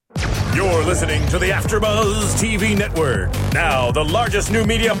You're listening to the AfterBuzz TV Network, now the largest new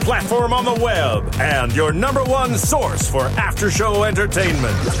media platform on the web, and your number one source for after-show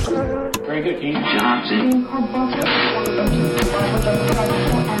entertainment. Very good, King Johnson.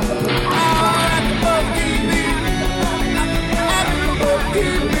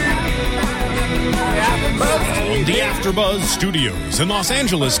 From the AfterBuzz Studios in Los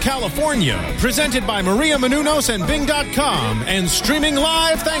Angeles, California, presented by Maria Menounos and Bing.com, and streaming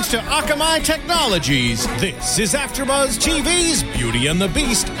live thanks to Akamai Technologies, this is AfterBuzz TV's Beauty and the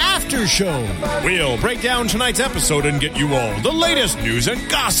Beast After Show. We'll break down tonight's episode and get you all the latest news and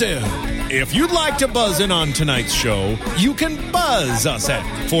gossip. If you'd like to buzz in on tonight's show, you can buzz us at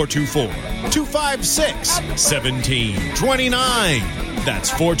 424-256-1729.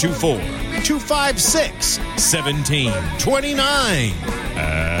 That's 424-256-1729.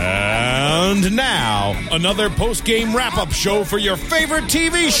 And now, another post-game wrap-up show for your favorite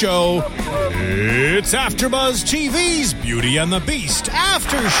TV show. It's AfterBuzz TV's Beauty and the Beast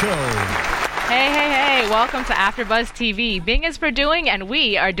After Show. Hey, welcome to AfterBuzz TV. Bing is for doing, and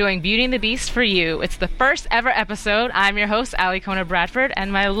we are doing Beauty and the Beast for you. It's the first ever episode. I'm your host, Ali Kona Bradford,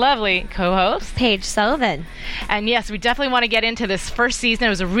 and my lovely co-host, Paige Sullivan. And yes, we definitely want to get into this first season. It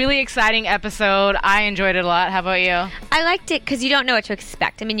was a really exciting episode. I enjoyed it a lot. How about you? I liked it because you don't know what to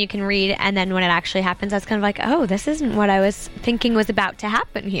expect. I mean, you can read, and then when it actually happens, I was kind of like, oh, this isn't what I was thinking was about to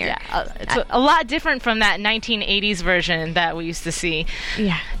happen here. Yeah, it's a lot different from that 1980s version that we used to see.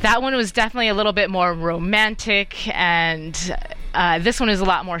 Yeah. That one was definitely a little bit more romantic, and this one is a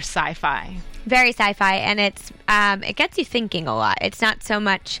lot more sci-fi. Very sci-fi, and it gets you thinking a lot. It's not so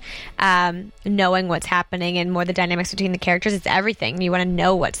much knowing what's happening and more the dynamics between the characters. It's everything. You want to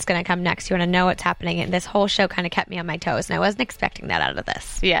know what's going to come next. You want to know what's happening, and this whole show kind of kept me on my toes, and I wasn't expecting that out of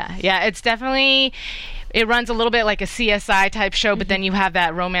this. Yeah, it's definitely... It runs a little bit like a CSI type show, but then you have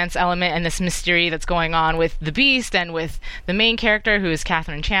that romance element and this mystery that's going on with the Beast and with the main character, who is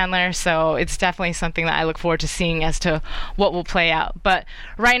Katherine Chandler. So it's definitely something that I look forward to seeing as to what will play out. But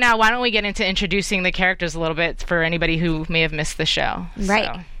right now, why don't we get into introducing the characters a little bit for anybody who may have missed the show. Right.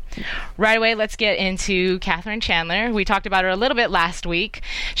 So. Right away, let's get into Katherine Chandler. We talked about her a little bit last week.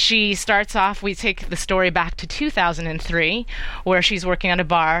 She starts off, we take the story back to 2003, where she's working at a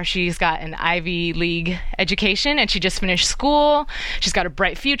bar. She's got an Ivy League education, and she just finished school. She's got a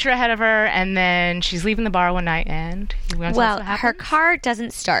bright future ahead of her, and then she's leaving the bar one night, and her car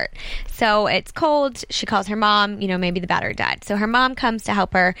doesn't start. So it's cold. She calls her mom, maybe the battery died. So her mom comes to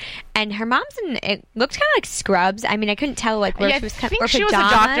help her, and her mom's it looked kind of like Scrubs. I mean, I couldn't tell where she was. I think she was a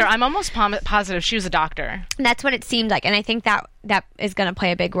doctor. I'm almost positive she was a doctor. That's what it seemed like, and I think that is going to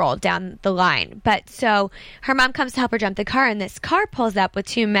play a big role down the line. But so her mom comes to help her jump the car, and this car pulls up with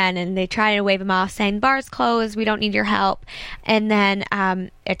two men, and they try to wave him off, saying, "Bar's closed, we don't need your help." And then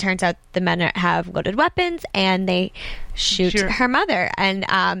it turns out the men have loaded weapons, and they shoot her mother and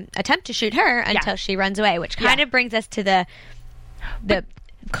attempt to shoot her until she runs away, which kind of brings us to the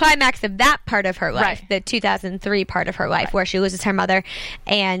climax of that part of her life, the 2003 part of her life, where she loses her mother,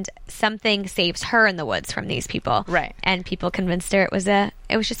 and something saves her in the woods from these people. Right. And people convinced her it was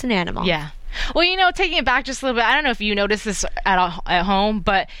just an animal. Yeah. Well, taking it back just a little bit, I don't know if you noticed this at home,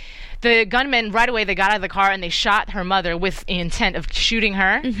 but the gunmen, right away, they got out of the car and they shot her mother with the intent of shooting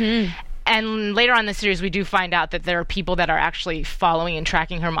her. Mm-hmm. And later on in the series, we do find out that there are people that are actually following and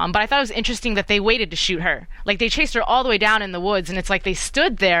tracking her mom. But I thought it was interesting that they waited to shoot her. Like, they chased her all the way down in the woods, and it's like they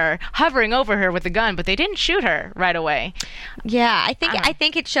stood there hovering over her with a gun, but they didn't shoot her right away. Yeah, I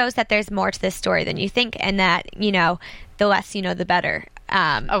think it shows that there's more to this story than you think, and that, the less you know, the better.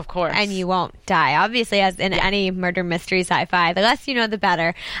 Of course. And you won't die. Obviously, as in any murder mystery sci-fi, the less you know, the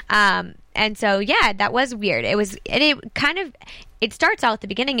better. And so, yeah, that was weird. It starts out at the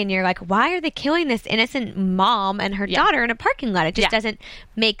beginning, and you're like, why are they killing this innocent mom and her daughter in a parking lot? It just doesn't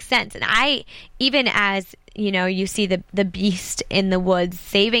make sense. And even as, you see the Beast in the woods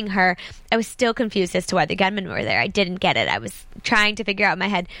saving her, I was still confused as to why the gunmen were there. I didn't get it. I was trying to figure out in my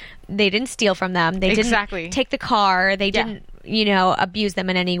head, they didn't steal from them. They didn't take the car. They didn't, abuse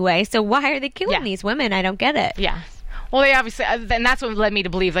them in any way. So why are they killing these women? I don't get it. Yeah. Well, they obviously, and that's what led me to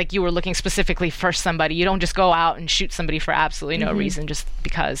believe, like, you were looking specifically for somebody. You don't just go out and shoot somebody for absolutely no reason, just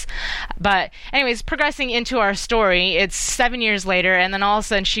because. But anyways, progressing into our story, it's 7 years later, and then all of a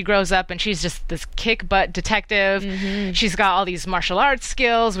sudden she grows up, and she's just this kick-butt detective. Mm-hmm. She's got all these martial arts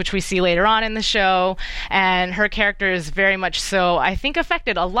skills, which we see later on in the show, and her character is very much so, I think,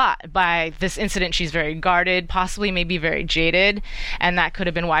 affected a lot by this incident. She's very guarded, possibly maybe very jaded, and that could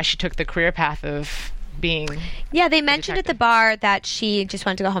have been why she took the career path of being. Yeah, they mentioned at the bar that she just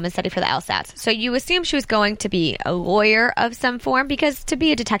wanted to go home and study for the LSATs. So you assume she was going to be a lawyer of some form, because to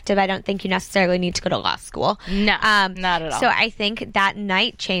be a detective, I don't think you necessarily need to go to law school. No, not at all. So I think that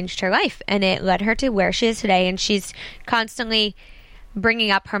night changed her life, and it led her to where she is today, and she's constantly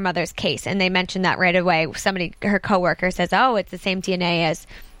bringing up her mother's case. And they mentioned that right away. Somebody, her coworker, says, oh, it's the same DNA as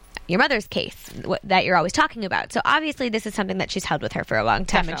your mother's case that you're always talking about. So obviously this is something that she's held with her for a long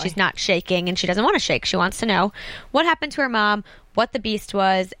time. Definitely. And she's not shaking, and she doesn't want to shake. She wants to know what happened to her mom, what the beast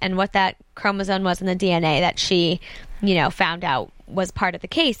was, and what that chromosome was in the DNA that she, found out was part of the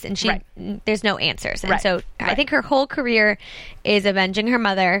case. And there's no answers. And so I think her whole career is avenging her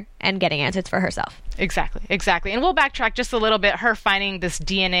mother and getting answers for herself. Exactly. And we'll backtrack just a little bit. Her finding this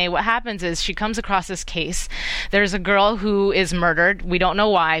DNA, what happens is she comes across this case. There's a girl who is murdered. We don't know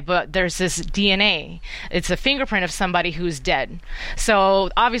why, but there's this DNA. It's a fingerprint of somebody who's dead. So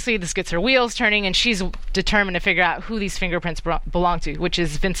obviously this gets her wheels turning, and she's determined to figure out who these fingerprints belong to, which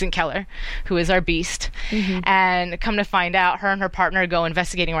is Vincent Keller, who is our beast. Mm-hmm. And come to find out, her and her partner go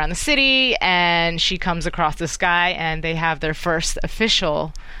investigating around the city, and she comes across this guy, and they have their first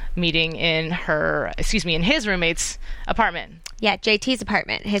official meeting in his roommate's apartment. Yeah, JT's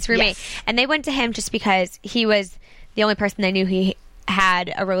apartment, his roommate. Yes. And they went to him just because he was the only person they knew he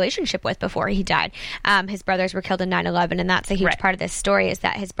had a relationship with before he died. His brothers were killed in 9/11, and that's a huge part of this story, is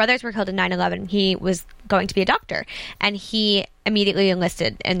that his brothers were killed in 9/11. He was going to be a doctor, and he immediately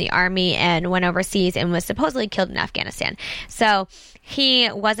enlisted in the army and went overseas and was supposedly killed in Afghanistan. So he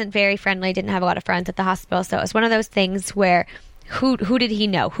wasn't very friendly, didn't have a lot of friends at the hospital. So it was one of those things where who did he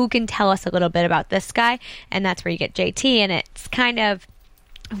know? Who can tell us a little bit about this guy? And that's where you get JT, and it's kind of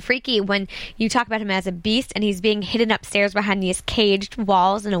freaky when you talk about him as a beast and he's being hidden upstairs behind these caged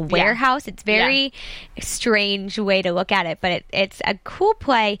walls in a warehouse. It's very strange way to look at it, but it's a cool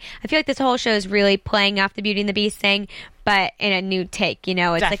play. I feel like this whole show is really playing off the Beauty and the Beast thing, but in a new take.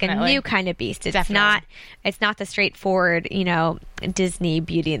 It's like a new kind of beast. It's not the straightforward, Disney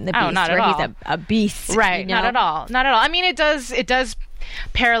Beauty and the Beast where he's a beast. Right. Not at all. I mean, it does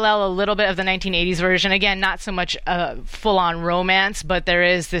parallel a little bit of the 1980s version. Again, not so much full-on romance, but there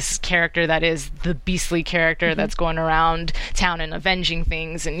is this character that is the beastly character that's going around town and avenging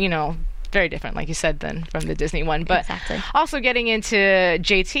things, and very different, like you said, than from the Disney one. But also getting into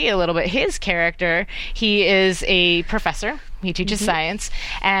JT a little bit, his character, he is a professor. He teaches science,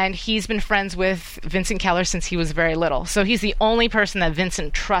 and he's been friends with Vincent Keller since he was very little. So he's the only person that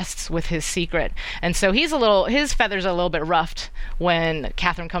Vincent trusts with his secret. And so his feathers are a little bit ruffled when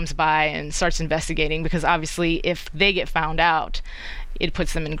Catherine comes by and starts investigating, because obviously if they get found out, it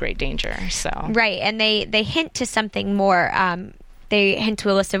puts them in great danger. So right, and they hint to something more. They hint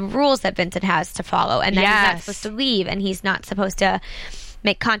to a list of rules that Vincent has to follow, and that he's not supposed to leave, and he's not supposed to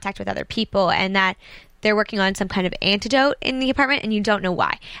make contact with other people, and that they're working on some kind of antidote in the apartment, and you don't know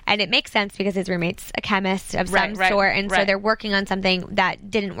why. And it makes sense because his roommate's a chemist of some sort, and so they're working on something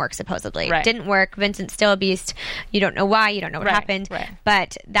that didn't work, supposedly. It didn't work. Vincent's still a beast. You don't know why. You don't know what happened.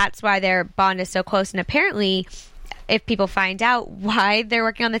 But that's why their bond is so close, and apparently if people find out why they're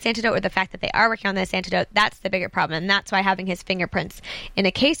working on this antidote, or the fact that they are working on this antidote, that's the bigger problem. And that's why having his fingerprints in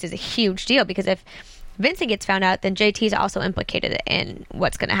a case is a huge deal, because if Vincent gets found out, then JT's also implicated in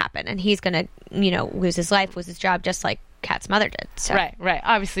what's going to happen, and he's going to, lose his life, lose his job, just like Kat's mother did. So. Right.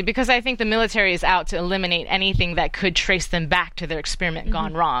 Obviously, because I think the military is out to eliminate anything that could trace them back to their experiment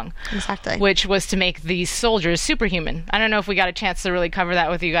gone wrong. Exactly. Which was to make these soldiers superhuman. I don't know if we got a chance to really cover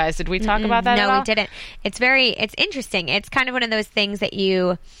that with you guys. Did we talk about that at all? No, we didn't. It's interesting. It's kind of one of those things that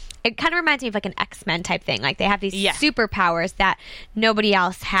it kind of reminds me of like an X-Men type thing. Like they have these superpowers that nobody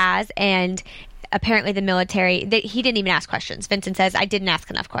else has, and apparently the military, he didn't even ask questions. Vincent says, I didn't ask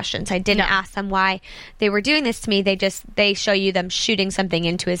enough questions. I didn't ask them why they were doing this to me. They show you them shooting something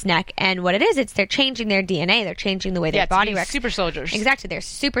into his neck. And what it is, they're changing their DNA. They're changing the way their body works. Super soldiers. Exactly. They're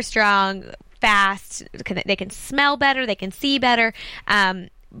super strong, fast. They can smell better. They can see better.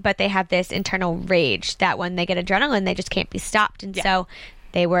 But they have this internal rage that when they get adrenaline, they just can't be stopped. And so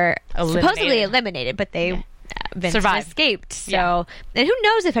they were supposedly eliminated, but they Vincent survived. Escaped. So, and who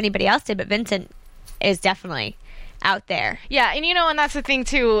knows if anybody else did, but Vincent is definitely out there. Yeah, and that's the thing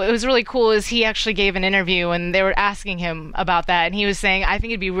too. It was really cool is he actually gave an interview and they were asking him about that, and he was saying, I think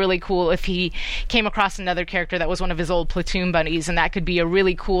it'd be really cool if he came across another character that was one of his old platoon buddies, and that could be a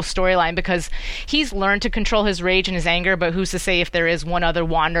really cool storyline, because he's learned to control his rage and his anger, but who's to say if there is one other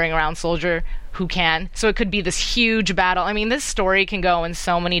wandering around soldier who can. So it could be this huge battle. I mean, this story can go in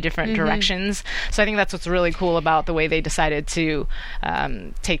so many different directions. So I think that's what's really cool about the way they decided to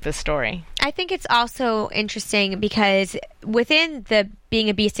take this story. I think it's also interesting because within the being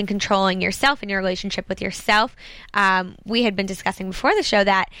a beast and controlling yourself in your relationship with yourself. We had been discussing before the show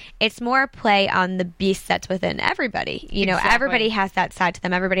that it's more a play on the beast that's within everybody. You know, Exactly. everybody has that side to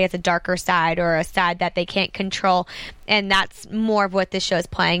them. Everybody has a darker side or a side that they can't control. And that's more of what this show is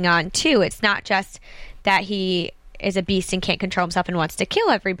playing on, too. It's not just that he is a beast and can't control himself and wants to kill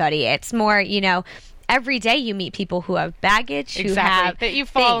everybody. It's more, you know, every day you meet people who have baggage, who have that you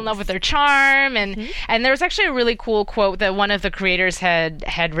fall in love with their charm, and and there was actually a really cool quote that one of the creators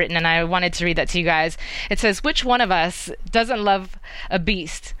had written, and I wanted to read that to you guys. It says, "Which one of us doesn't love a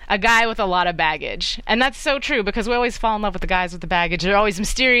beast, a guy with a lot of baggage?" And that's so true, because we always fall in love with the guys with the baggage. They're always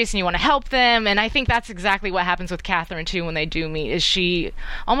mysterious, and you want to help them. And I think that's exactly what happens with Catherine too when they do meet. Is she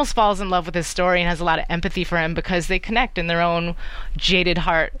almost falls in love with his story and has a lot of empathy for him because they connect in their own jaded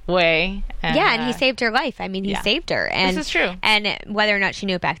heart way. And, and he saved her life. I mean, he saved her. And, this is true. And whether or not she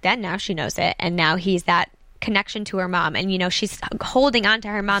knew it back then, now she knows it. And now he's that connection to her mom. And, you know, she's holding on to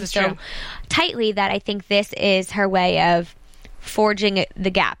her mom so true. tightly that I think this is her way of forging the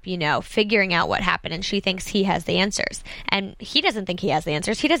gap, you know, figuring out what happened. And she thinks he has the answers. And he doesn't think he has the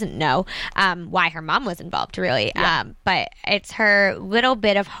answers. He doesn't know why her mom was involved, really. Yeah. But it's her little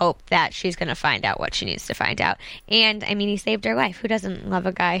bit of hope that she's going to find out what she needs to find out. And, I mean, he saved her life. Who doesn't love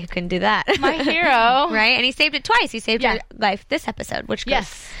a guy who can do that? My hero. Right? And he saved it twice. He saved her life this episode, which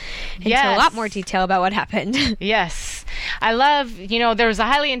goes into a lot more detail about what happened. Yes. I love, you know, there was a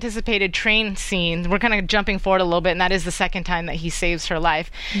highly anticipated train scene. We're kind of jumping forward a little bit, and that is the second time that he saves her life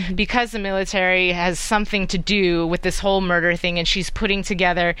because the military has something to do with this whole murder thing, and she's putting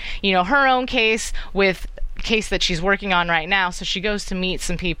together, you know, her own case with case that she's working on right now. So she goes to meet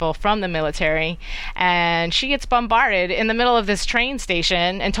some people from the military, and she gets bombarded in the middle of this train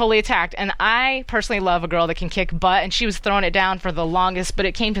station and totally attacked. And I personally love a girl that can kick butt, and she was throwing it down for the longest, but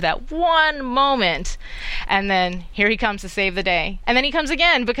it came to that one moment, and then here he comes to save the day. And then he comes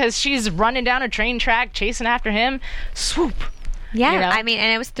again because she's running down a train track chasing after him. Swoop. Yeah, You know? I mean,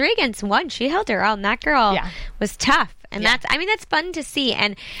 and it was 3 against 1. She held her own. That girl was tough. And Yeah. that's fun to see.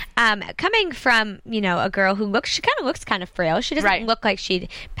 And coming from, you know, a girl who looks kind of frail. She doesn't look like she'd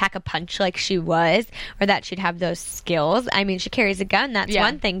pack a punch like she was, or that she'd have those skills. I mean, she carries a gun. That's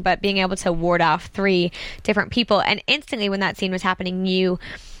one thing, but being able to ward off 3 different people. And instantly when that scene was happening, you're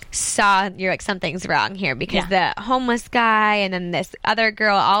like, something's wrong here, because the homeless guy and then this other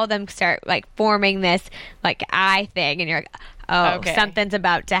girl, all of them start like forming this like eye thing, and you're like, something's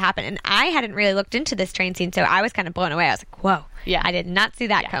about to happen. And I hadn't really looked into this train scene, so I was kind of blown away. I was like, whoa, I did not see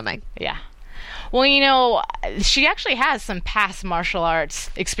that coming. Yeah. Well, you know, she actually has some past martial arts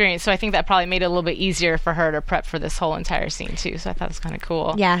experience, so I think that probably made it a little bit easier for her to prep for this whole entire scene too. So I thought it was kind of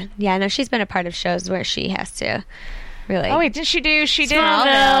cool. Yeah, no, she's been a part of shows where she has to really. Oh wait, did she do? She did.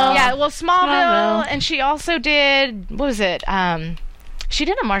 Smallville. Yeah, well, Smallville, and she also did. What was it? She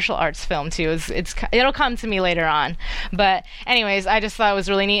did a martial arts film too. It'll come to me later on. But anyways, I just thought it was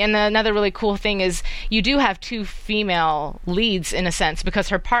really neat. And another really cool thing is you do have 2 female leads in a sense, because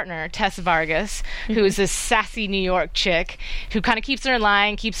her partner, Tess Vargas, who is this sassy New York chick who kind of keeps her in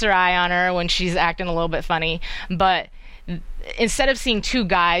line, keeps her eye on her when she's acting a little bit funny. But instead of seeing 2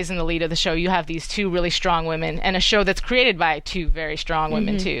 guys in the lead of the show, you have these 2 really strong women, and a show that's created by 2 very strong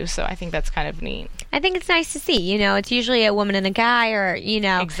women too. So I think that's kind of neat. I think it's nice to see. You know, it's usually a woman and a guy, or, you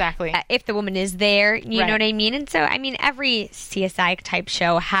know, Exactly. If the woman is there, you know what I mean. And so, I mean, every CSI type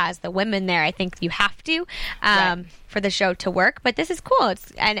show has the women there. I think you have to for the show to work. But this is cool.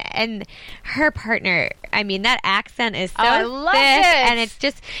 It's and her partner. I mean, that accent is so I love thick, it. and it's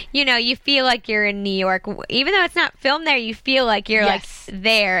just, you know, you feel like you're in New York, even though it's not filmed there. You feel like you're like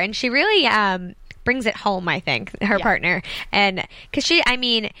there, and she really brings it home, I think, her partner. And because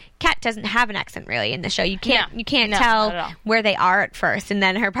Kat doesn't have an accent really in the show. You can't tell where they are at first, and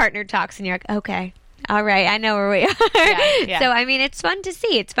then her partner talks, and you're like, okay, all right, I know where we are. So, I mean, it's fun to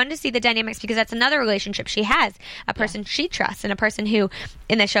see. It's fun to see the dynamics, because that's another relationship she has, a person she trusts, and a person who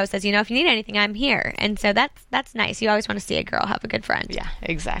in the show says, you know, if you need anything, I'm here. And so that's nice. You always want to see a girl have a good friend. Yeah,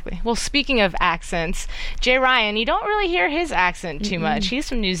 exactly. Well, speaking of accents, Jay Ryan, you don't really hear his accent too much. He's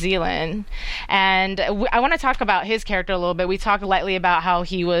from New Zealand. And I want to talk about his character a little bit. We talked lightly about how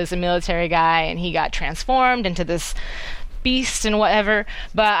he was a military guy and he got transformed into this beast and whatever,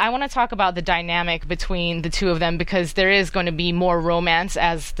 but I want to talk about the dynamic between the 2 of them, because there is going to be more romance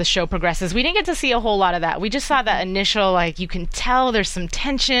as the show progresses. We didn't get to see a whole lot of that. We just saw that initial, like, you can tell there's some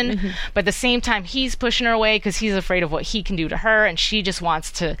tension, but at the same time he's pushing her away because he's afraid of what he can do to her, and she just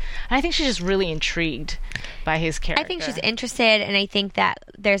wants to, and I think she's just really intrigued by his character. I think she's interested, and I think that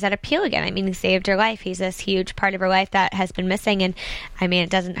there's that appeal again. I mean, he saved her life. He's this huge part of her life that has been missing, and I mean,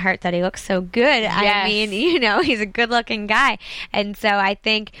 it doesn't hurt that he looks so good. Yes. I mean, you know, he's a good looking guy. And so I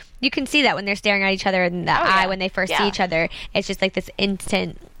think you can see that when they're staring at each other in the eye when they first see each other. It's just like this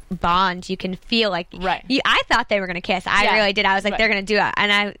instant bond. You can feel like I thought they were going to kiss. I really did. I was like, they're going to do it.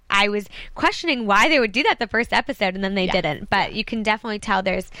 And I was questioning why they would do that the first episode, and then they didn't. But you can definitely tell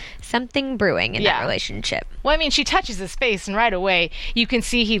there's something brewing in that relationship. Well, I mean, she touches his face, and right away you can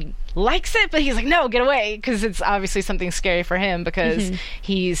see he likes it, but he's like, no, get away, because it's obviously something scary for him, because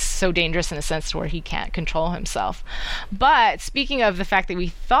he's so dangerous in a sense to where he can't control himself. But speaking of the fact that we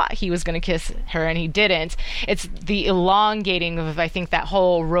thought he was going to kiss her and he didn't, it's the elongating of, I think, that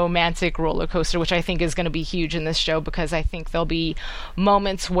whole romantic roller coaster, which I think is going to be huge in this show, because I think there'll be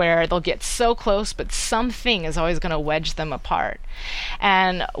moments where they'll get so close, but something is always going to wedge them apart.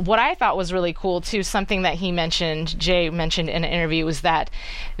 And what I thought was really cool too, something that Jay mentioned in an interview, was that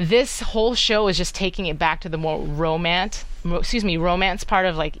this whole show is just taking it back to the more romance part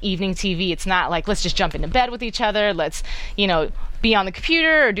of like evening TV. It's not like, let's just jump into bed with each other, let's, be on the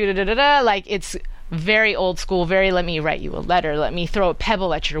computer or do-da-da-da-da. Like, it's very old school, very let me write you a letter, let me throw a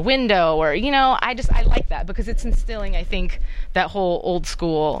pebble at your window, or, I like that, because it's instilling, I think, that whole old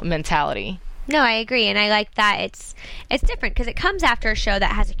school mentality. No, I agree, and I like that it's different because it comes after a show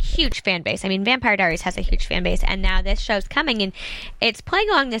that has a huge fan base. I mean, Vampire Diaries has a huge fan base, and now this show's coming, and it's playing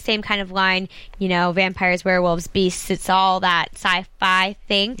along the same kind of line, vampires, werewolves, beasts, it's all that sci-fi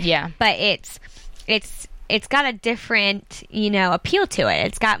thing. Yeah. But it's got a different, appeal to it.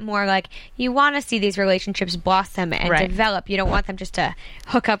 It's got more like, you want to see these relationships blossom and develop. You don't want them just to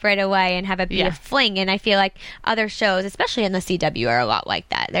hook up right away and have it be a fling. And I feel like other shows, especially in the CW, are a lot like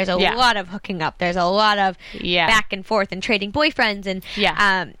that. There's a lot of hooking up. There's a lot of back and forth and trading boyfriends. And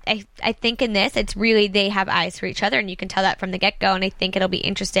I think in this, it's really, they have eyes for each other, and you can tell that from the get-go. And I think it'll be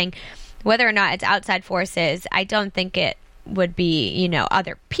interesting. Whether or not it's outside forces, I don't think it would be,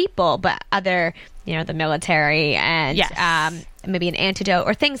 other people, but other, the military and maybe an antidote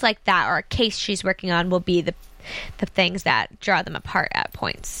or things like that, or a case she's working on will be the things that draw them apart at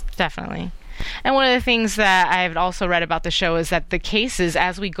points. Definitely. And one of the things that I've also read about the show is that the cases,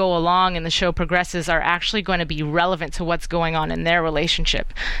 as we go along and the show progresses, are actually going to be relevant to what's going on in their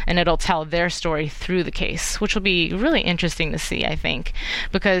relationship. And it'll tell their story through the case, which will be really interesting to see, I think,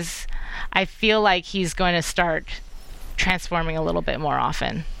 because I feel like he's going to start transforming a little bit more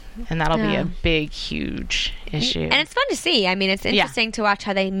often, and that'll be a big, huge issue. And it's fun to see. I mean, it's interesting to watch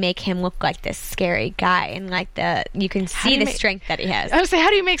how they make him look like this scary guy, and like you can see the strength that he has. I would say,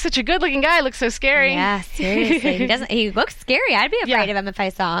 how do you make such a good-looking guy look so scary? Yeah, seriously. He looks scary. I'd be afraid of him if I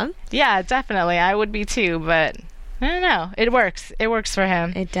saw him. Yeah, definitely. I would be too, but I don't know. It works. It works for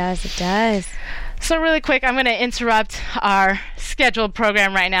him. It does. So really quick, I'm going to interrupt our scheduled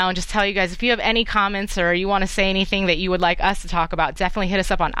program right now and just tell you guys, if you have any comments or you want to say anything that you would like us to talk about, definitely hit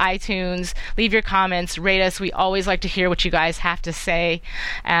us up on iTunes. Leave your comments, rate us. We always like to hear what you guys have to say.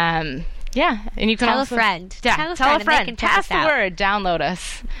 And you can tell also a friend. Yeah, tell a friend. Pass the word. Download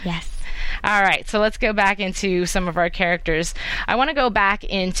us. Yes. All right, so let's go back into some of our characters. I want to go back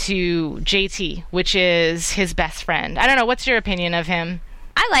into JT, which is his best friend. I don't know, what's your opinion of him?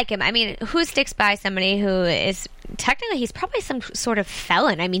 I like him. I mean, who sticks by somebody who is technically, he's probably some sort of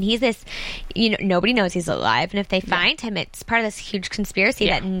felon. I mean, he's this, nobody knows he's alive. And if they find him, it's part of this huge conspiracy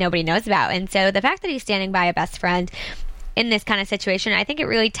that nobody knows about. And so the fact that he's standing by a best friend in this kind of situation, I think it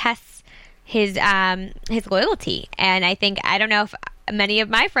really tests his loyalty. And I don't know if many of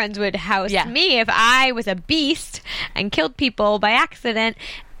my friends would house me if I was a beast and killed people by accident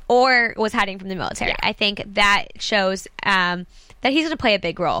or was hiding from the military. I think that shows that he's going to play a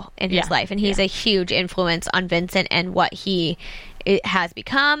big role in his life, and he's a huge influence on Vincent and what he has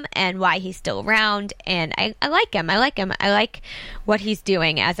become and why he's still around. And I like him. I like what he's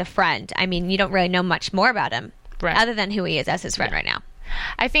doing as a friend. I mean, you don't really know much more about him other than who he is as his friend right now.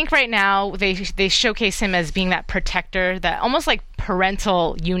 I think right now they showcase him as being that protector, that almost like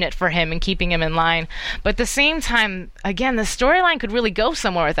parental unit for him and keeping him in line. But at the same time, again, the storyline could really go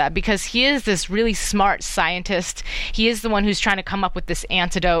somewhere with that, because he is this really smart scientist. He is the one who's trying to come up with this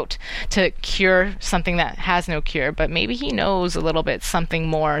antidote to cure something that has no cure, but maybe he knows a little bit something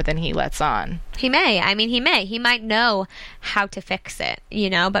more than he lets on. He may. I mean, he might know how to fix it,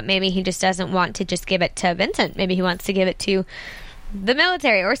 but maybe he just doesn't want to just give it to Vincent. Maybe he wants to give it to the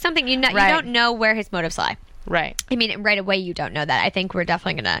military or something. You don't know where his motives lie. Right. I mean, right away you don't know that. I think we're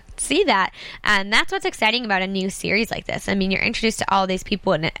definitely going to see that. And that's what's exciting about a new series like this. I mean, you're introduced to all these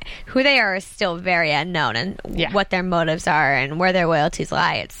people, and who they are is still very unknown, and what their motives are and where their loyalties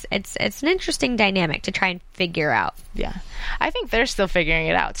lie. It's an interesting dynamic to try and figure out. Yeah. I think they're still figuring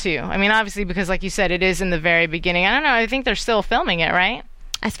it out too. I mean, obviously, because like you said, it is in the very beginning. I don't know. I think they're still filming it, right?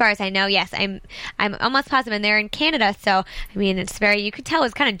 As far as I know, yes. I'm almost positive, and they're in Canada, so I mean, it's very, you could tell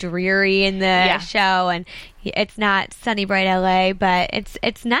it's kind of dreary in the show, and it's not sunny bright LA, but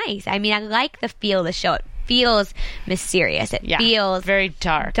it's nice. I mean, I like the feel of the show. It feels mysterious. It feels very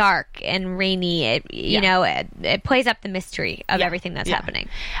dark and rainy. It plays up the mystery of everything that's happening.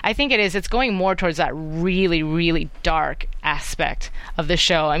 I think it is. It's going more towards that really, really dark aspect of the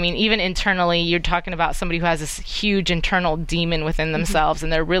show. I mean, even internally, you're talking about somebody who has this huge internal demon within themselves,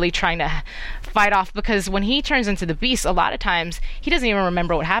 and they're really trying to fight off, because when he turns into the Beast, a lot of times he doesn't even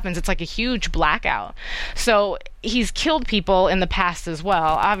remember what happens. It's like a huge blackout. So he's killed people in the past as well,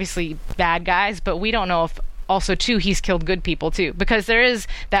 obviously bad guys, but we don't know if also too he's killed good people too, because there is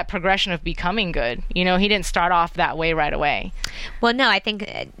that progression of becoming good. He didn't start off that way right away. Well, no, I think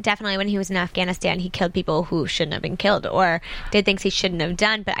definitely when he was in Afghanistan, he killed people who shouldn't have been killed or did things he shouldn't have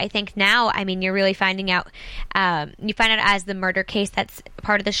done. But I think now, I mean, you're really finding out, you find out as the murder case that's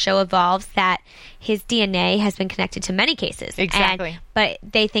part of the show evolves, that his DNA has been connected to many cases. Exactly. But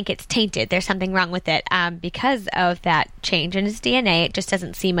they think it's tainted. There's something wrong with it because of that change in his DNA. It just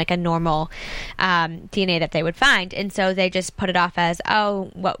doesn't seem like a normal DNA that they would find. And so they just put it off as, oh,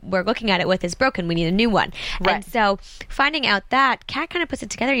 what we're looking at it with is broken. We need a new one. Right. And so finding out that, Kat kind of puts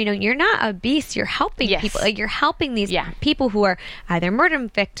it together. You're not a beast. You're helping people. Like, you're helping these people who are either murder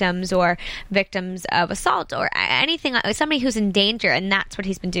victims or victims of assault or anything, like somebody who's in danger. And that's what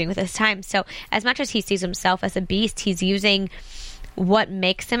he's been doing with his time. So as much as he sees himself as a beast, he's using what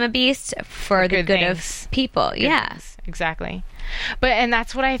makes him a beast for the good of people. Yes, exactly. And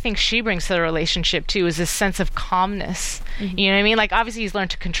that's what I think she brings to the relationship too, is this sense of calmness. You know what I mean? Like, obviously he's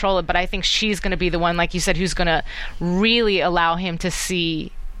learned to control it, but I think she's going to be the one, like you said, who's going to really allow him to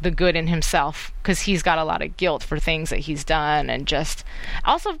see the good in himself, because he's got a lot of guilt for things that he's done, and just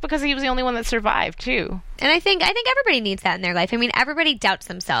also because he was the only one that survived too. And I think everybody needs that in their life. I mean, everybody doubts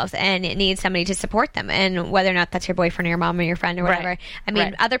themselves and it needs somebody to support them, and whether or not that's your boyfriend or your mom or your friend or whatever. Right. I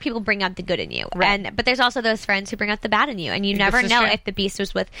mean, other people bring out the good in you, but there's also those friends who bring out the bad in you, and you This never is know true. if the beast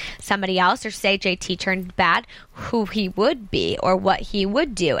was with somebody else, or say JT turned bad, who he would be or what he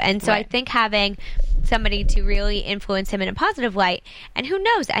would do. And so I think having somebody to really influence him in a positive light, and who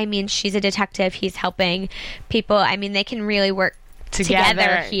knows, I mean, she's a detective, he's helping people, I mean, they can really work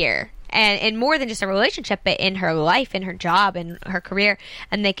together here, and more than just a relationship, but in her life, in her job, in her career,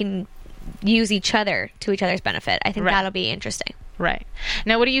 and they can use each other to each other's benefit. I think that'll be interesting. Right.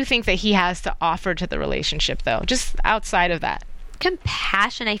 Now, what do you think that he has to offer to the relationship, though, just outside of that?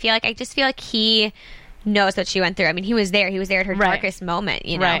 Compassion. I just feel like he knows what she went through. I mean, he was there at her darkest moment,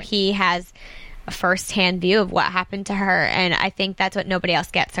 he has a first-hand view of what happened to her, and I think that's what nobody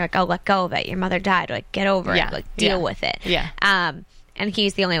else gets. They're like, oh, let go of it, your mother died, like, get over it, like, deal with it. And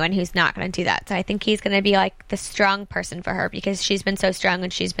he's the only one who's not going to do that. So I think he's going to be like the strong person for her, because she's been so strong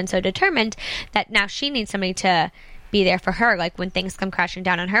and she's been so determined that now she needs somebody to be there for her, like when things come crashing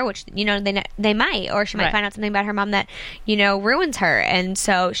down on her, which they might, or she might find out something about her mom that ruins her, and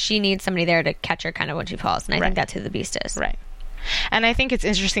so she needs somebody there to catch her kind of when she falls. And I think that's who the beast is. Right. And I think it's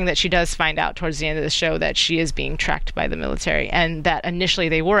interesting that she does find out towards the end of the show that she is being tracked by the military, and that initially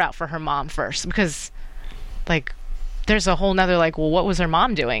they were out for her mom first, because, like, there's a whole nother, like, well, what was her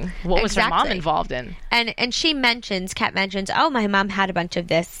mom doing? What was her mom involved in? And Kat mentions, oh, my mom had a bunch of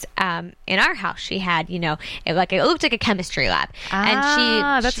this in our house. She had, it looked like a chemistry lab.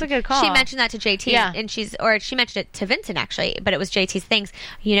 And that's a good call. She mentioned that to JT, and she mentioned it to Vincent, actually, but it was JT's things.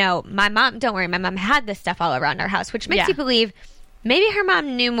 My mom, don't worry, my mom had this stuff all around our house, which makes you believe maybe her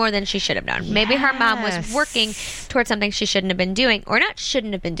mom knew more than she should have known. Maybe her mom was working towards something she shouldn't have been doing, or not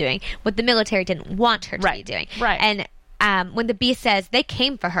shouldn't have been doing, what the military didn't want her to be doing. Right. And when the beast says they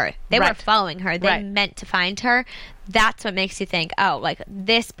came for her, they weren't following her, they meant to find her, that's what makes you think, oh, like,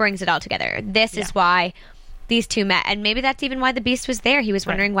 this brings it all together. This is why these two met. And maybe that's even why the beast was there. He was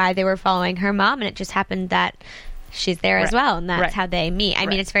wondering why they were following her mom, and it just happened that she's there as well, and that's how they meet. I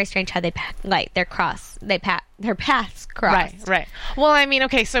mean, it's very strange how their paths cross. Right. Well, I mean,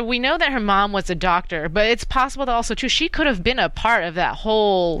 okay, so we know that her mom was a doctor, but it's possible that also, too, she could have been a part of that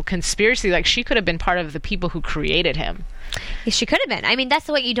whole conspiracy. Like, she could have been part of the people who created him. She could have been. I mean, that's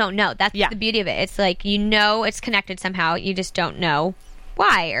what you don't know. That's the beauty of it. It's like, it's connected somehow. You just don't know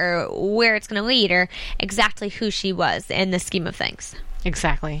why or where it's going to lead or exactly who she was in the scheme of things.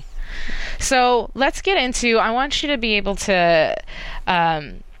 Exactly. So let's get into, I want you to be able to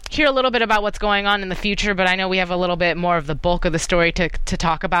hear a little bit about what's going on in the future, but I know we have a little bit more of the bulk of the story to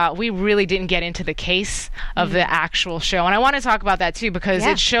talk about. We really didn't get into the case of the actual show, and I want to talk about that too, because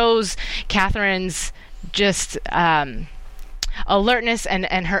it shows Catherine's just alertness and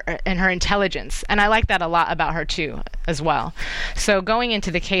her intelligence. And I like that a lot about her too, as well. So going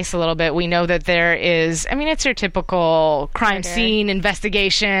into the case a little bit, we know that there is, I mean, it's your typical crime scene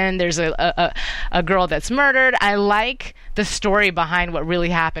investigation. There's a girl that's murdered. I like the story behind what really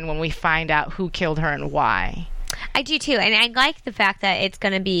happened when we find out who killed her and why. I do too, and I like the fact that it's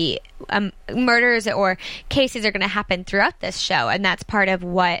going to be murders or cases are going to happen throughout this show, and that's part of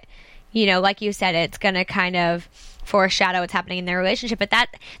what, you know, like you said, it's going to kind of foreshadow what's happening in their relationship. But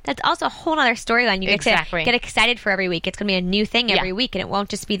that's also a whole other storyline. You get to get excited for every week. It's going to be a new thing every week, and it won't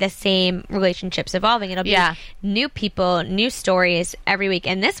just be the same relationships evolving. It'll be new people, new stories every week.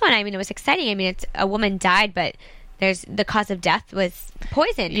 And this one, I mean, it was exciting. I mean, it's a woman died, but the cause of death was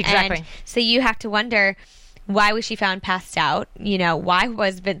poison. Exactly. And so you have to wonder, why was she found passed out? You know, why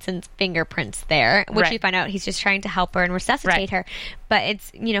was Vincent's fingerprints there? Which you find out he's just trying to help her and resuscitate her. But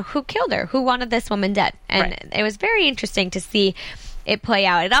it's, you know, who killed her? Who wanted this woman dead? And it was very interesting to see it play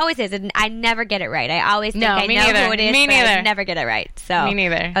out. It always is. And I never get it right. I always think I know who it is, but I never get it right. So me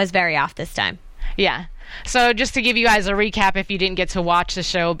neither. I was very off this time. Yeah. So just to give you guys a recap, if you didn't get to watch the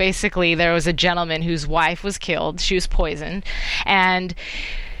show, basically there was a gentleman whose wife was killed. She was poisoned. And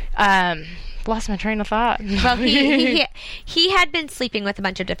lost my train of thought. Well, he had been sleeping with a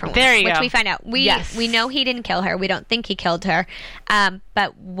bunch of different women, which we find out. We know he didn't kill her. We don't think he killed her.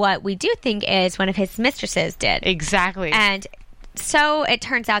 But what we do think is one of his mistresses did. Exactly. And so it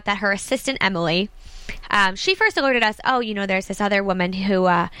turns out that her assistant, Emily, she first alerted us, oh, you know, there's this other woman who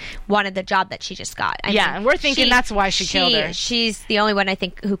wanted the job that she just got. And we're thinking that's why she killed her. She's the only one, I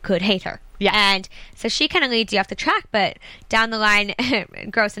think, who could hate her. Yeah. And so she kind of leads you off the track, but down the line,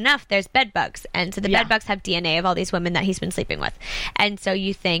 gross enough, there's bed bugs. And so the bed bugs have DNA of all these women that he's been sleeping with. And so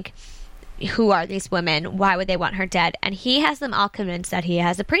you think, who are these women? Why would they want her dead? And he has them all convinced that he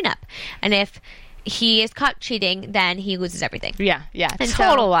has a prenup. And if he is caught cheating, then he loses everything. Yeah.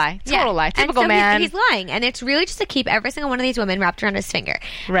 Total lie. Typical man. He's lying. And it's really just to keep every single one of these women wrapped around his finger.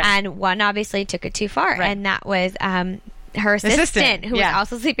 Right. And one obviously took it too far. Right. And that was her assistant who was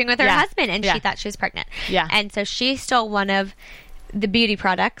also sleeping with her husband, and she thought she was pregnant. Yeah. And so she stole one of the beauty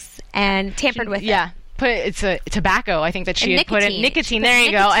products and tampered with it. It's a tobacco, I think, that she had put in nicotine. There you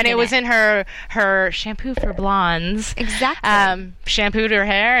nicotine go. And it in was in her shampoo for blondes. Exactly. Shampooed her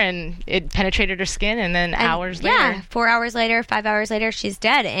hair, and it penetrated her skin, and then hours later. 4 hours later, 5 hours later, she's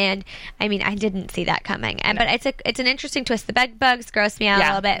dead. And I mean, I didn't see that coming. And but it's an interesting twist. The bed bugs gross me out a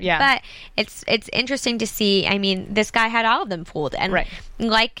little bit. Yeah. But it's interesting to see. I mean, this guy had all of them fooled. And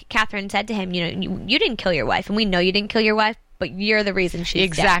like Catherine said to him, you know, you didn't kill your wife, and we know you didn't kill your wife, but you're the reason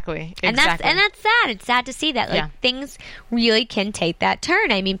she's dead. And that's sad. It's sad to see that things really can take that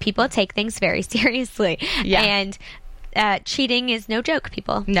turn. I mean, people take things very seriously. Yeah. And cheating is no joke,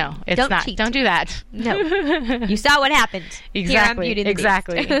 people. No, it's Don't not. Cheat. Don't do that. No. You saw what happened. Exactly. Here on Beauty and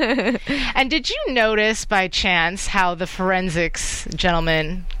the Beast. And did you notice by chance how the forensics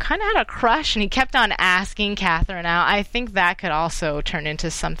gentleman kind of had a crush, and he kept on asking Catherine out? I think that could also turn into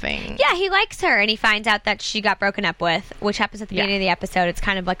something. Yeah, he likes her, and he finds out that she got broken up with, which happens at the beginning of the episode. It's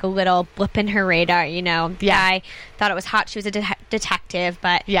kind of like a little blip in her radar, you know. The guy thought it was hot. She was a detective,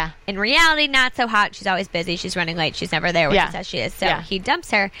 but in reality, not so hot. She's always busy. She's running late. She's never there when she says she is. So he dumps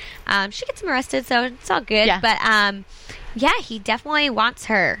her. She gets him arrested, so it's all good. Yeah. But he definitely wants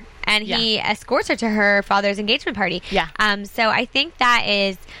her, and he escorts her to her father's engagement party. Yeah. So I think that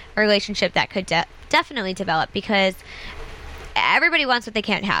is a relationship that could definitely develop, because everybody wants what they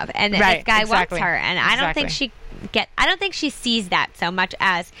can't have, and this guy wants her, and I don't think she sees that so much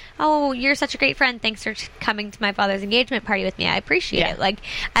as, oh, you're such a great friend, thanks for coming to my father's engagement party with me, I appreciate it. Like,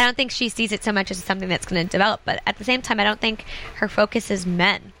 I don't think she sees it so much as something that's going to develop, but at the same time, I don't think her focus is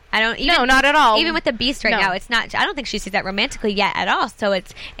men. No, not at all. Even with the Beast now, it's not. I don't think she sees that romantically yet at all. So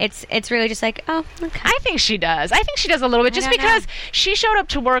it's really just like, oh, okay. I think she does. I think she does a little bit, just because she showed up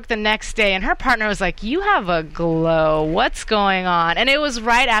to work the next day, and her partner was like, "You have a glow. What's going on?" And it was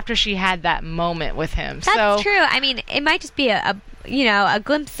right after she had that moment with him. That's true. I mean, it might just be a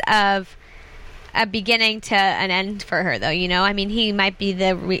glimpse of a beginning to an end for her, though. You know, I mean, he might be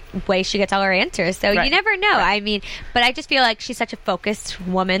the way she gets all her answers. So you never know. I mean, but I just feel like she's such a focused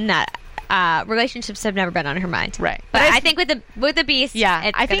woman that relationships have never been on her mind. Right. But I think with the Beast,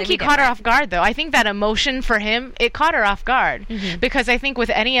 I think he caught her off guard, though. I think that emotion for him, it caught her off guard, because I think with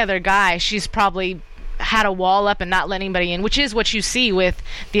any other guy, she's probably had a wall up and not let anybody in, which is what you see with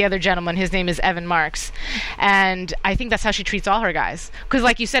the other gentleman. His name is Evan Marks, and I think that's how she treats all her guys, because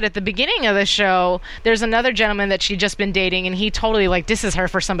like you said at the beginning of the show, there's another gentleman that she'd just been dating, and he totally disses her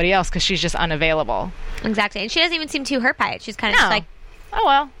for somebody else because she's just unavailable. Exactly. And she doesn't even seem too hurt by it. She's kind of just like, oh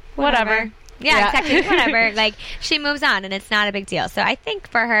well, whatever. Yeah, exactly. Whatever. Like, she moves on, and it's not a big deal. So I think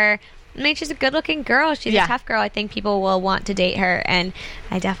for her, I mean, she's a good-looking girl. She's a tough girl. I think people will want to date her, and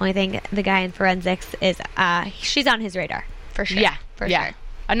I definitely think the guy in Forensics is, she's on his radar, for sure. Yeah, for sure.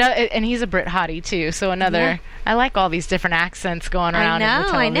 Another, and he's a Brit hottie too. So another, I like all these different accents going around.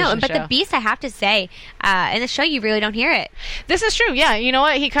 I know. But show. the Beast, I have to say, in the show, you really don't hear it. This is true. Yeah, you know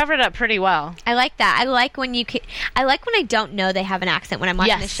what? He covered it up pretty well. I like that. I like when I don't know they have an accent when I'm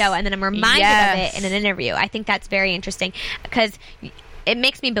watching the show, and then I'm reminded of it in an interview. I think that's very interesting because it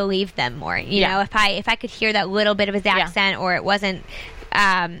makes me believe them more. You know, if I could hear that little bit of his accent, or it wasn't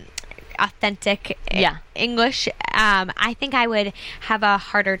authentic English, I think I would have a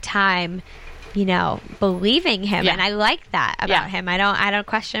harder time, you know, believing him. And I like that about him. I don't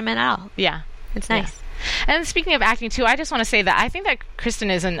question him at all. Yeah, it's nice. And speaking of acting too, I just want to say that I think that Kristen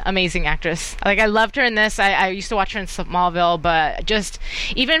is an amazing actress. Like, I loved her in this. I used to watch her in Smallville, but just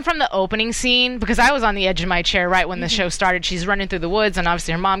even from the opening scene, because I was on the edge of my chair right when the show started. She's running through the woods, and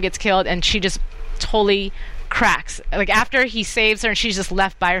obviously her mom gets killed, and she just totally cracks. Like, after he saves her and she's just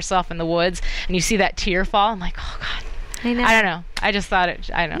left by herself in the woods, and you see that tear fall, I'm like, oh God. I know. I don't know. I just thought it.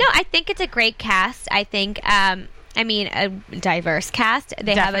 I don't know. No, I think it's a great cast. I think, a diverse cast.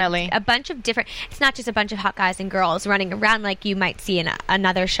 They Definitely. have a bunch of different. It's not just a bunch of hot guys and girls running around like you might see in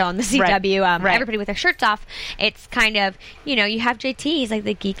another show on the CW. Everybody with their shirts off. It's kind of, you know, you have JT. He's like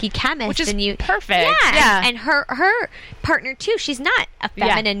the geeky chemist, which is and perfect. Yeah. And her partner too. She's not a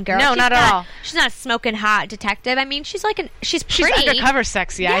feminine girl. No, she's not at all. She's not a smoking hot detective. I mean, she's pretty. She's undercover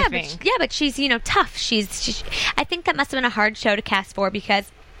sexy. I think. But she's, you know, tough. She's. I think that must have been a hard show to cast for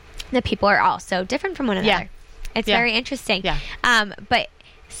because the people are all so different from one another. Yeah. It's very interesting. Yeah. But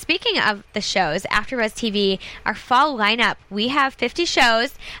speaking of the shows, AfterBuzz TV, our fall lineup, we have 50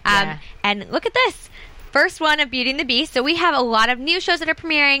 shows. And look at this. First one of Beauty and the Beast. So we have a lot of new shows that are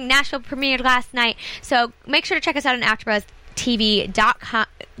premiering. Nashville premiered last night. So make sure to check us out on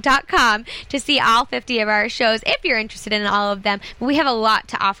AfterBuzzTV.com to see all 50 of our shows if you're interested in all of them. We have a lot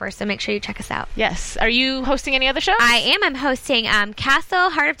to offer, so make sure you check us out. Yes. Are you hosting any other shows? I am. I'm hosting Castle,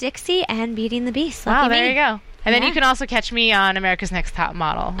 Heart of Dixie, and Beauty and the Beast. Wow, there you go. And then you can also catch me on America's Next Top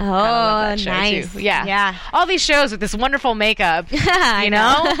Model. Oh, that show nice. Too. Yeah. All these shows with this wonderful makeup. You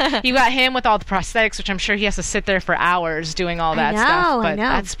know? You got him with all the prosthetics, which I'm sure he has to sit there for hours doing all that stuff. But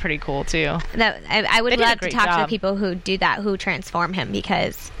that's pretty cool, too. I would love to talk to the people who do that, who transform him,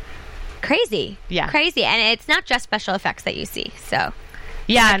 because crazy. Yeah. Crazy. And it's not just special effects that you see. So,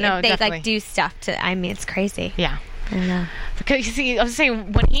 they definitely. Do stuff to, I mean, it's crazy. Yeah. I know. Because, you see, I was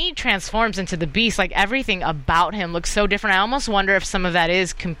saying, when he transforms into the Beast, like, everything about him looks so different. I almost wonder if some of that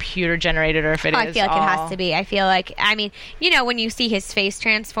is computer generated or if it is. I feel like it has to be. I feel like, I mean, you know, when you see his face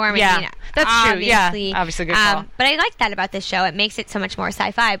transform. Yeah, I mean, that's true. Yeah, obviously good call. But I like that about this show. It makes it so much more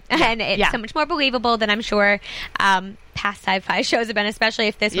sci-fi. And it's so much more believable than I'm sure past sci-fi shows have been, especially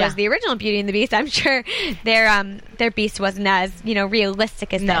if this was the original Beauty and the Beast. I'm sure their Beast wasn't as, you know,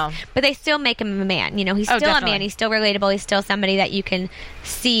 realistic as this. But they still make him a man. You know, he's still a man. He's still relatable. He's still somebody that you can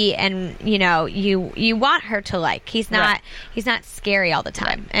see and, you know, you want her to like. He's not scary all the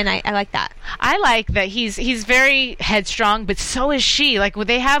time. And I like that. I like that he's very headstrong, but so is she. Like,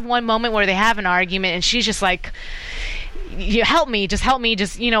 they have one moment where they have an argument and she's just like, you help me,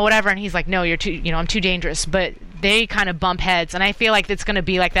 you know, whatever. And he's like, no, you're too, you know, I'm too dangerous. But they kind of bump heads, and I feel like it's going to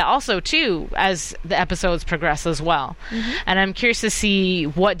be like that also too as the episodes progress as well. And I'm curious to see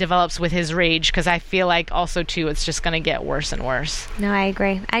what develops with his rage, because I feel like also too it's just going to get worse and worse. No, I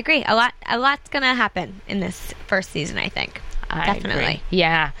agree. A lot's going to happen in this first season, I think. Definitely. Agree.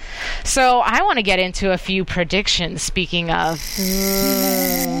 Yeah. So I want to get into a few predictions, speaking of.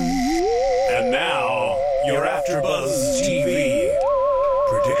 And now, your AfterBuzz TV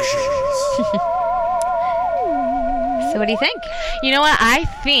predictions. So what do you think? You know what? I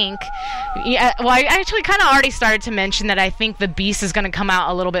think... I actually kind of already started to mention that I think the Beast is going to come out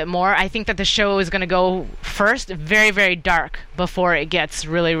a little bit more. I think that the show is going to go first very, very dark before it gets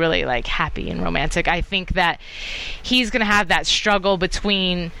really, really, like, happy and romantic. I think that he's going to have that struggle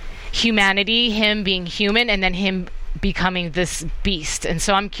between humanity, him being human, and then him becoming this beast. And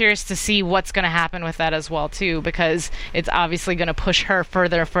so I'm curious to see what's going to happen with that as well too, because it's obviously going to push her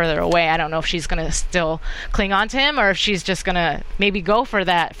further and further away. I don't know if she's going to still cling on to him or if she's just going to maybe go for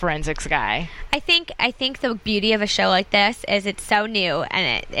that forensics guy. I think the beauty of a show like this is it's so new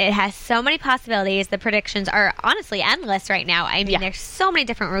and it has so many possibilities. The predictions are honestly endless right now. I mean, there's so many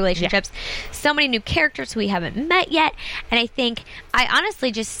different relationships, so many new characters we haven't met yet, and I think I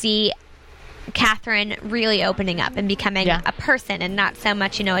honestly just see Catherine really opening up and becoming a person and not so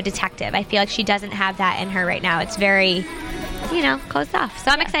much, you know, a detective. I feel like she doesn't have that in her right now. It's very closed off.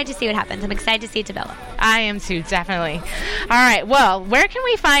 So I'm excited to see what happens. I'm excited to see it develop. I am too, definitely. All right. Well, where can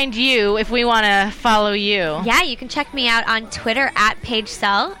we find you if we want to follow you? Yeah, you can check me out on Twitter at Paige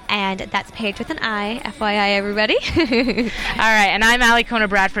Sell, and that's Paige with an I, FYI, everybody. All right, and I'm Allie Kona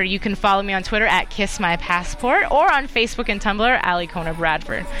Bradford. You can follow me on Twitter at KissMyPassport or on Facebook and Tumblr, Allie Kona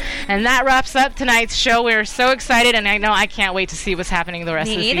Bradford. And that wraps up tonight's show. We're so excited, and I know I can't wait to see what's happening the rest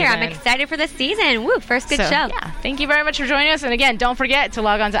of the season. Me either. I'm excited for this season. Woo, first good show. Yeah, thank you very much for joining us. And again, don't forget to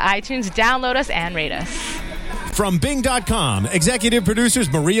log on to iTunes, download us, and rate us. From Bing.com, executive producers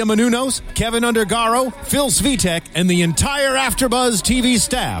Maria Menounos, Kevin Undergaro, Phil Svitek, and the entire AfterBuzz TV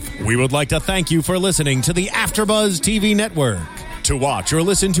staff, we would like to thank you for listening to the AfterBuzz TV network. To watch or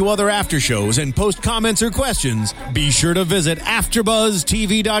listen to other after shows and post comments or questions, be sure to visit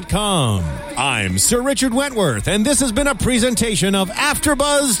AfterBuzzTV.com. I'm Sir Richard Wentworth, and this has been a presentation of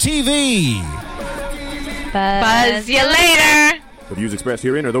AfterBuzz TV. Buzz you later! The views expressed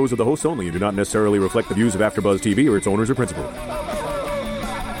herein are those of the hosts only and do not necessarily reflect the views of AfterBuzz TV or its owners or principals.